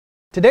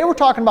Today we're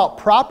talking about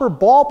proper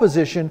ball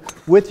position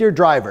with your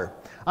driver.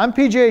 I'm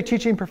PGA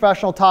teaching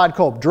professional Todd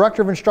Cope,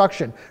 Director of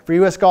Instruction for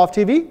US Golf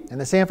TV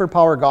and the Sanford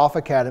Power Golf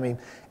Academy.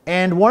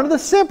 And one of the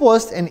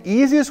simplest and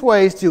easiest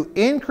ways to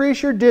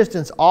increase your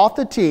distance off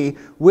the tee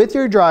with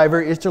your driver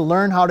is to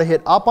learn how to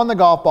hit up on the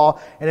golf ball.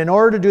 And in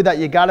order to do that,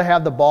 you got to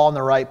have the ball in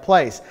the right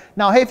place.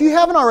 Now, hey, if you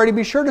haven't already,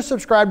 be sure to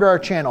subscribe to our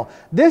channel.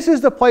 This is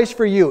the place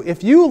for you.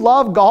 If you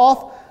love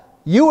golf,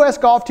 US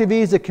Golf TV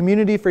is a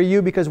community for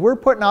you because we're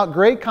putting out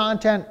great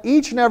content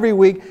each and every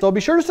week. So be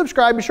sure to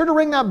subscribe, be sure to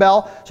ring that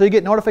bell so you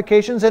get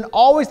notifications, and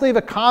always leave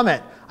a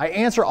comment. I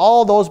answer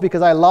all of those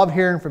because I love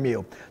hearing from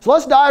you. So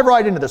let's dive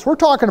right into this. We're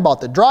talking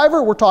about the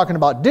driver, we're talking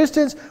about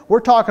distance,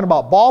 we're talking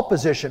about ball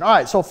position. All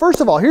right, so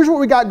first of all, here's what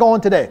we got going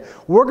today.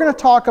 We're going to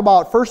talk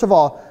about, first of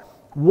all,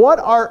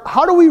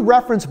 how do we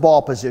reference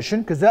ball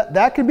position? Because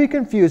that can be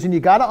confusing.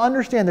 You got to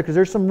understand that because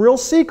there's some real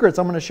secrets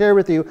I'm going to share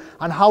with you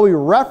on how we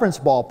reference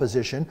ball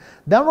position.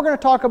 Then we're going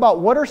to talk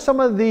about what are some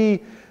of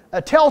the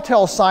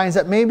telltale signs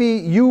that maybe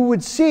you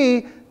would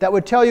see that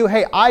would tell you,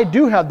 hey, I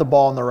do have the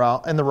ball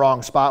in the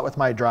wrong spot with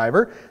my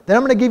driver. Then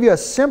I'm going to give you a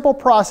simple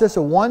process,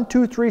 a 1,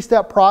 2,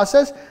 3-step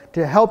process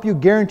to help you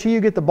guarantee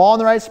you get the ball in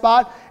the right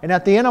spot. And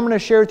at the end, I'm going to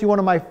share with you one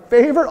of my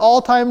favorite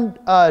all-time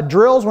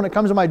drills when it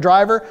comes to my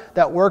driver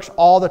that works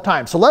all the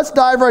time. So let's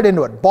dive right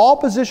into it. Ball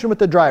position with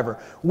the driver.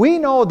 We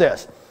know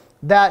this,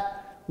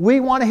 that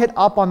we want to hit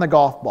up on the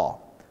golf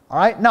ball. All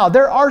right. Now,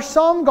 there are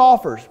some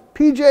golfers,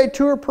 PGA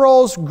Tour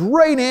pros,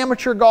 great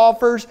amateur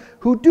golfers,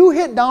 who do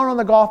hit down on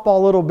the golf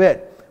ball a little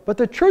bit. But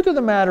the truth of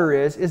the matter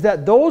is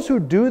that those who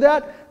do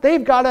that,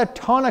 they've got a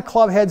ton of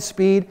club head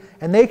speed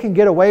and they can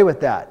get away with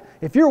that.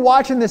 If you're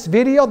watching this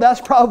video, that's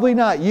probably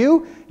not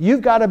you.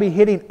 You've got to be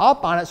hitting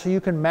up on it so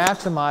you can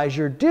maximize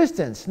your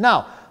distance.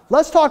 Now,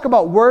 let's talk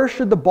about where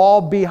should the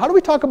ball be. How do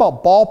we talk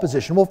about ball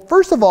position? Well,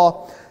 first of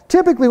all,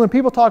 typically when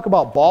people talk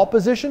about ball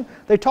position,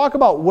 they talk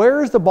about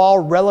where is the ball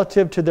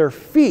relative to their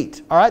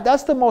feet. All right,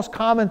 that's the most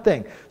common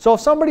thing. So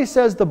if somebody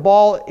says the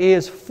ball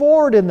is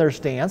forward in their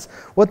stance,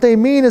 what they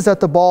mean is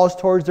that the ball is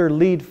towards their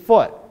lead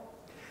foot.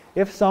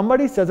 If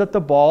somebody says that the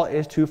ball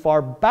is too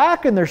far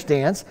back in their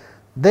stance,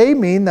 they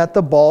mean that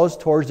the ball is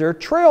towards their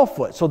trail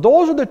foot. So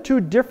those are the two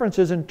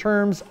differences in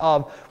terms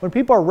of when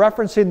people are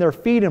referencing their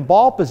feet in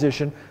ball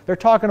position, they're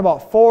talking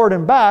about forward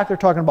and back, they're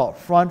talking about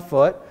front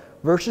foot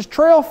versus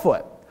trail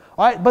foot.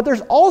 All right, but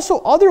there's also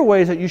other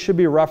ways that you should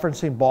be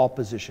referencing ball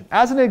position.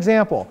 As an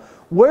example,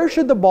 where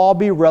should the ball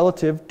be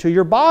relative to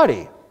your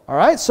body? All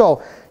right,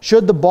 so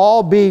should the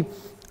ball be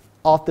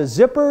off the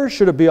zipper?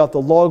 Should it be off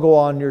the logo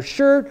on your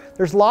shirt?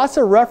 There's lots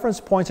of reference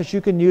points that you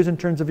can use in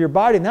terms of your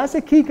body. And that's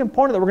a key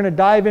component that we're going to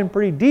dive in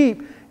pretty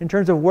deep in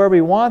terms of where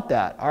we want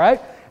that. All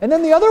right. And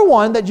then the other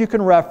one that you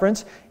can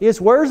reference is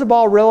where's the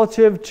ball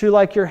relative to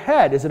like your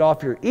head? Is it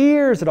off your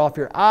ear? Is it off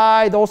your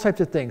eye? Those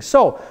types of things.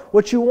 So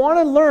what you want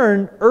to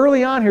learn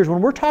early on here is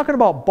when we're talking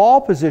about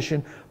ball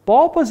position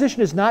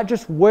is not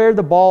just where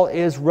the ball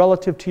is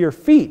relative to your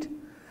feet.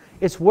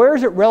 It's where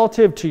is it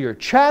relative to your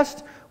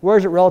chest? Where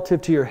is it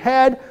relative to your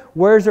head?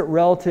 Where is it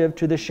relative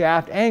to the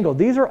shaft angle?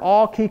 These are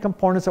all key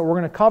components that we're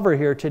going to cover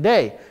here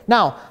today.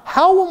 Now,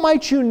 how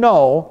might you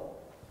know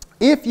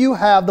if you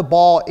have the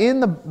ball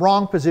in the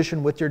wrong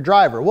position with your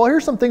driver? Well,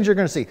 here's some things you're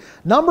going to see.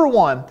 Number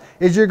one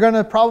is you're going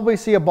to probably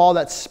see a ball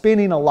that's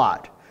spinning a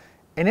lot.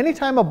 And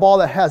anytime a ball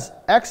that has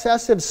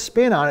excessive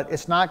spin on it,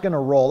 it's not going to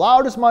roll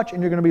out as much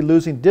and you're going to be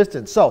losing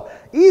distance. So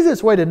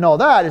easiest way to know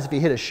that is if you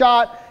hit a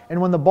shot and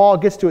when the ball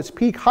gets to its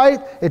peak height,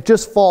 it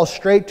just falls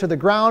straight to the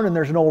ground and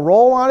there's no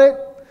roll on it.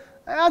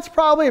 That's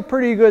probably a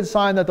pretty good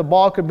sign that the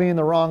ball could be in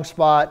the wrong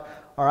spot.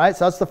 All right,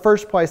 so that's the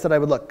first place that I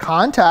would look.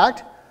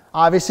 Contact.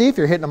 Obviously, if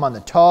you're hitting them on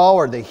the toe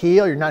or the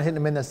heel, you're not hitting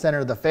them in the center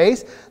of the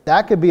face.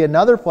 That could be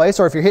another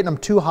place. Or if you're hitting them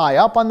too high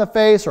up on the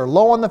face or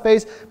low on the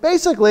face.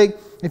 Basically,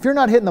 if you're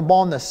not hitting the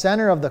ball in the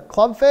center of the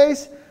club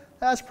face,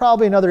 that's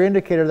probably another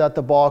indicator that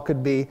the ball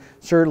could be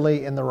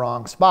certainly in the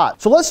wrong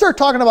spot. So let's start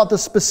talking about the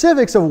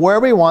specifics of where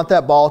we want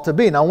that ball to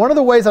be. Now, one of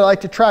the ways I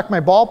like to track my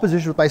ball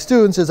position with my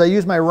students is I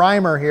use my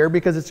Rymer here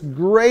because it's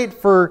great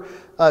for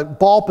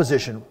ball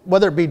position,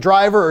 whether it be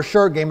driver or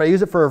short game, but I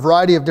use it for a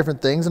variety of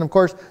different things. And of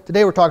course,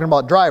 today we're talking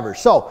about drivers.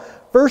 So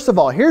first of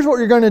all, here's what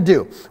you're going to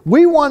do.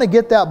 We want to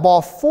get that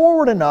ball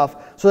forward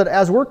enough so that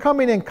as we're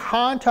coming in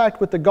contact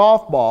with the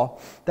golf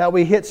ball, that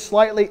we hit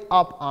slightly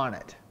up on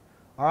it.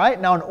 All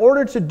right, now in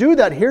order to do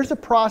that, here's the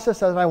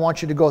process that I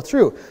want you to go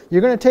through.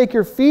 You're going to take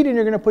your feet and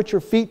you're going to put your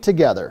feet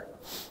together.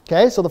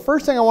 Okay, so the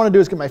first thing I want to do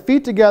is get my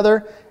feet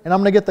together and I'm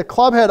going to get the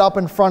club head up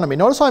in front of me.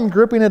 Notice how I'm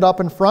gripping it up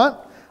in front.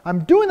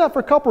 I'm doing that for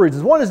a couple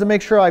reasons. One is to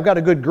make sure I've got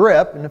a good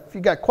grip, and if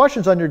you've got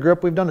questions on your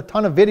grip, we've done a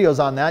ton of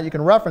videos on that. You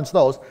can reference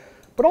those.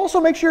 But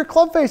also make sure your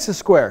club face is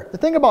square. The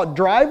thing about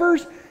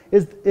drivers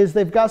is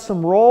they've got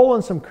some roll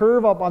and some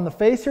curve up on the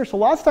face here. So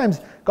lots of times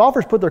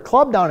golfers put their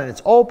club down and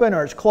it's open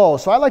or it's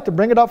closed. So I like to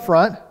bring it up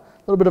front. A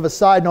little bit of a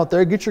side note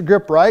there. Get your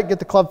grip right. Get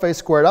the club face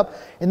squared up.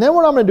 And then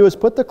what I'm going to do is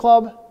put the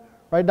club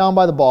right down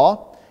by the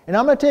ball. And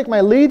I'm going to take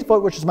my lead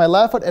foot, which is my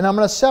left foot, and I'm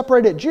going to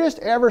separate it just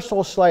ever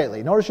so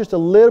slightly. Notice just a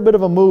little bit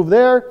of a move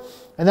there,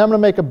 and then I'm going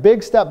to make a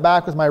big step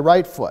back with my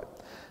right foot.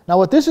 Now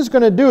what this is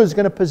going to do is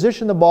going to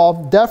position the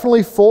ball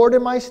definitely forward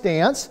in my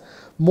stance,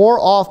 more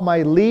off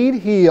my lead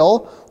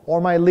heel or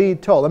my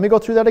lead toe. Let me go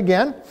through that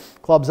again.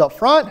 Clubs up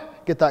front,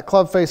 get that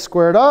club face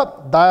squared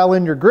up, dial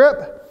in your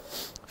grip,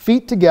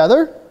 feet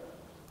together,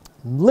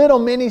 little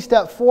mini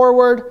step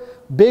forward,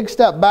 big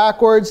step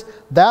backwards.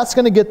 That's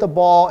going to get the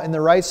ball in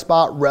the right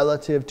spot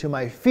relative to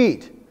my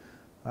feet.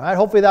 All right,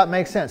 hopefully that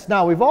makes sense.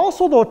 Now we've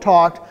also though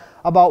talked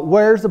about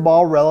where's the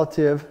ball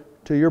relative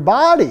to your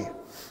body.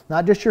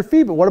 Not just your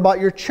feet, but what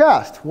about your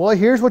chest? Well,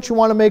 here's what you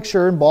want to make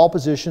sure in ball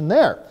position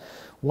there.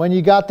 When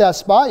you got that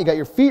spot, you got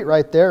your feet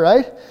right there,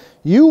 right?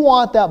 You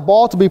want that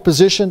ball to be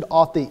positioned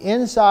off the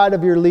inside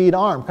of your lead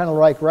arm, kind of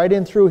like right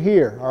in through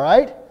here, all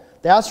right?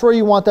 That's where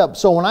you want that.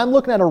 So when I'm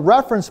looking at a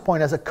reference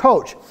point as a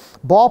coach,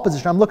 ball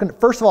position, I'm looking at,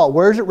 first of all,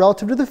 where is it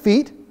relative to the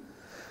feet?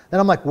 Then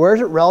I'm like, where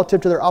is it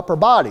relative to their upper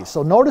body?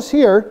 So notice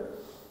here,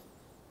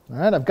 all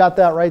right, I've got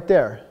that right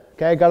there.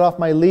 Okay, I got off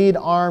my lead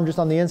arm just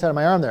on the inside of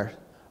my arm there.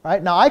 All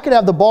right, now I could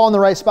have the ball in the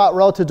right spot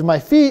relative to my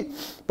feet,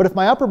 but if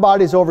my upper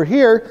body is over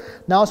here,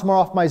 now it's more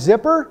off my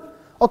zipper.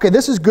 Okay,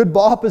 this is good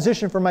ball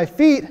position for my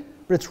feet,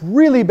 but it's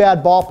really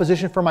bad ball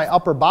position for my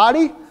upper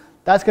body.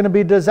 That's going to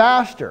be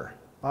disaster.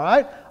 All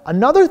right,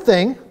 another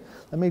thing,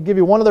 let me give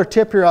you one other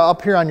tip here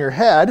up here on your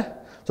head.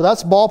 So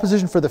that's ball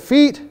position for the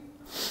feet.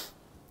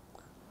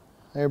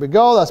 There we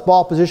go, that's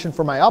ball position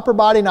for my upper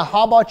body. Now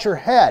how about your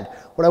head?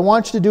 What I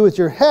want you to do with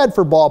your head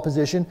for ball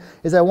position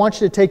is I want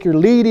you to take your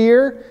lead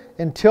ear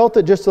and tilt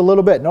it just a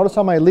little bit. Notice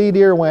how my lead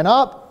ear went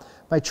up,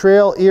 my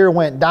trail ear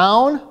went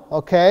down,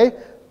 okay?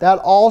 That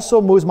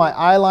also moves my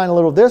eye line a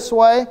little this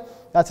way.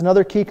 That's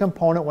another key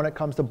component when it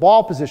comes to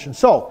ball position.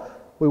 So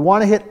we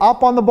want to hit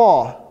up on the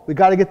ball. We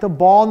got to get the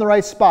ball in the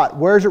right spot.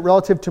 Where is it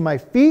relative to my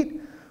feet?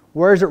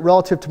 Where is it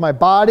relative to my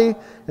body?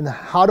 And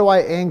how do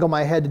I angle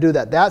my head to do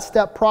that? That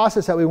step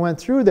process that we went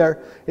through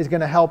there is going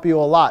to help you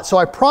a lot. So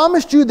I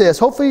promised you this.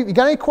 Hopefully, if you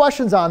got any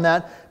questions on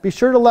that, be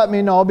sure to let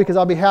me know because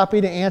I'll be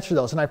happy to answer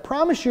those. And I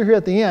promise you here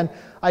at the end,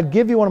 I'd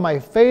give you one of my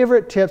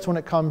favorite tips when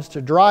it comes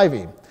to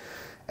driving.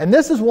 And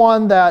this is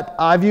one that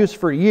I've used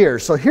for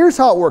years. So here's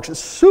how it works. It's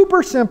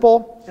super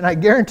simple, and I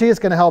guarantee it's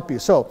going to help you.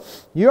 So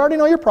you already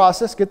know your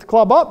process. Get the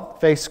club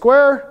up, face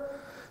square,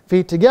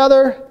 feet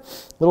together,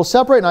 little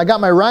separate. And I got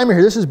my rhymer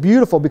here. This is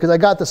beautiful because I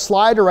got the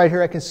slider right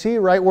here. I can see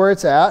right where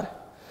it's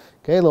at.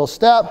 Okay, little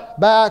step,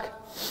 back,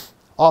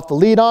 off the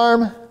lead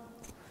arm,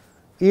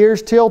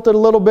 ears tilted a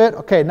little bit.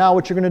 Okay, now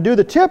what you're going to do,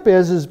 the tip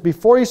is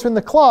before you swing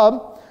the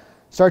club,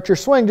 start your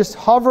swing, just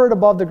hover it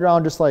above the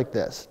ground just like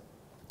this.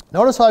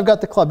 Notice how I've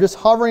got the club just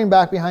hovering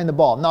back behind the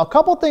ball. Now a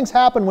couple things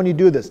happen when you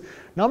do this.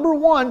 Number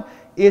one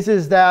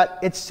is that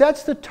it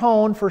sets the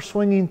tone for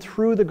swinging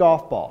through the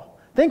golf ball.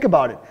 Think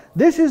about it.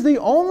 This is the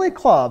only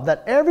club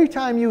that every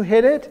time you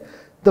hit it,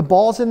 the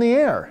ball's in the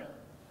air.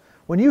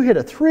 When you hit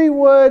a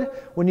 3-wood,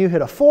 when you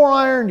hit a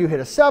 4-iron, you hit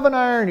a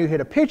 7-iron, you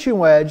hit a pitching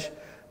wedge,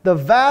 the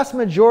vast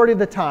majority of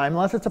the time,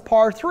 unless it's a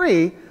par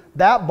 3,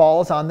 that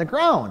ball is on the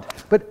ground.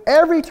 But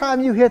every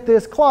time you hit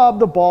this club,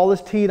 the ball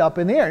is teed up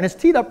in the air. And it's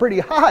teed up pretty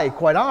high,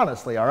 quite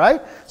honestly, all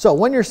right? So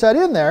when you're set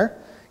in there,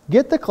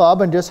 get the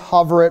club and just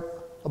hover it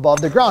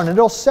above the ground. And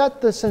it'll set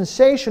the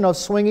sensation of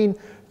swinging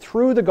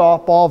through the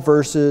golf ball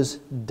versus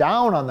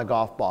down on the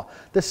golf ball.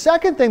 The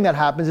second thing that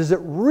happens is it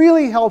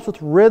really helps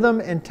with rhythm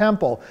and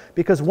tempo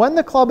because when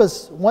the club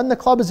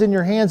is in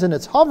your hands and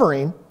it's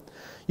hovering,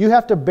 you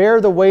have to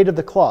bear the weight of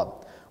the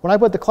club. When I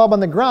put the club on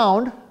the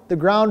ground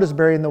is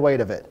bearing the weight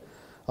of it.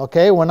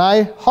 Okay, when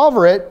I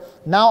hover it,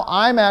 now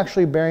I'm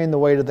actually bearing the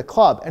weight of the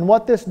club. And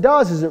what this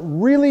does is it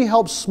really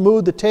helps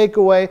smooth the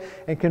takeaway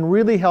and can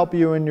really help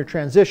you in your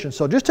transition.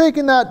 So just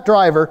taking that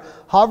driver,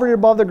 hovering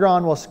above the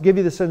ground will give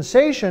you the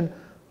sensation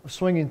of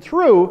swinging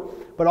through,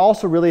 but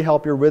also really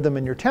help your rhythm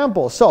and your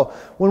tempo. So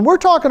when we're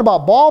talking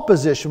about ball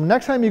position,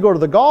 next time you go to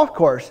the golf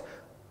course,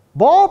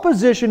 ball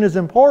position is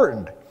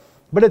important,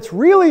 but it's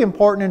really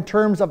important in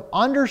terms of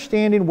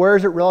understanding where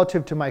is it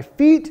relative to my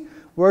feet,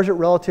 where is it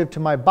relative to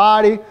my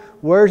body,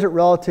 where is it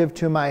relative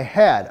to my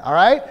head, all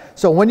right?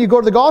 So when you go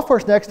to the golf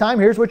course next time,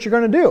 here's what you're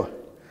going to do.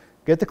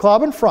 Get the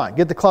club in front,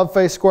 get the club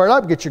face squared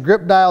up, get your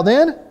grip dialed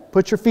in,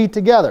 put your feet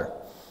together.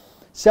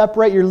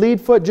 Separate your lead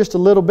foot just a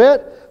little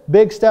bit.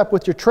 Big step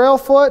with your trail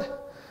foot.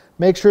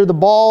 Make sure the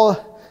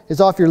ball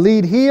is off your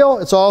lead heel.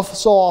 It's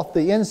also off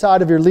the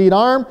inside of your lead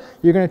arm.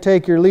 You're going to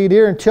take your lead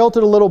ear and tilt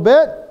it a little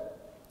bit.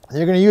 And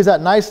you're going to use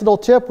that nice little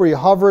tip where you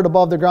hover it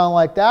above the ground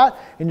like that.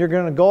 And you're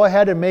going to go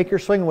ahead and make your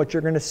swing. What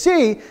you're going to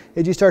see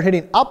is you start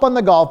hitting up on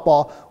the golf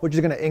ball, which is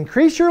going to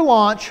increase your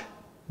launch,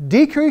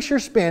 decrease your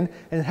spin,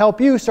 and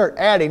help you start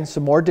adding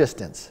some more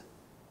distance.